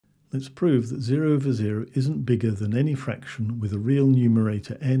Let's prove that 0 over 0 isn't bigger than any fraction with a real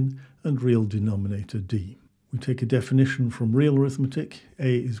numerator n and real denominator d. We take a definition from real arithmetic.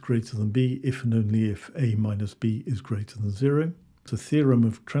 A is greater than b if and only if a minus b is greater than 0. It's a theorem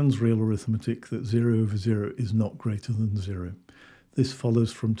of transreal arithmetic that 0 over 0 is not greater than 0. This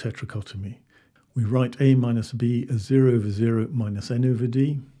follows from tetrachotomy. We write a minus b as 0 over 0 minus n over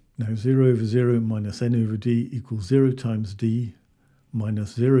d. Now 0 over 0 minus n over d equals 0 times d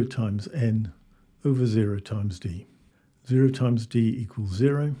minus 0 times n over 0 times d. 0 times d equals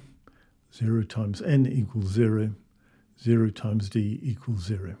 0, 0 times n equals 0, 0 times d equals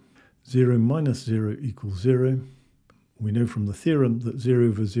 0. 0 minus 0 equals 0. We know from the theorem that 0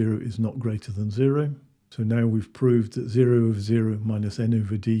 over 0 is not greater than 0. So now we've proved that 0 over 0 minus n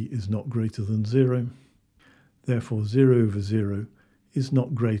over d is not greater than 0. Therefore 0 over 0 is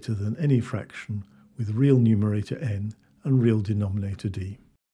not greater than any fraction with real numerator n and real denominator d.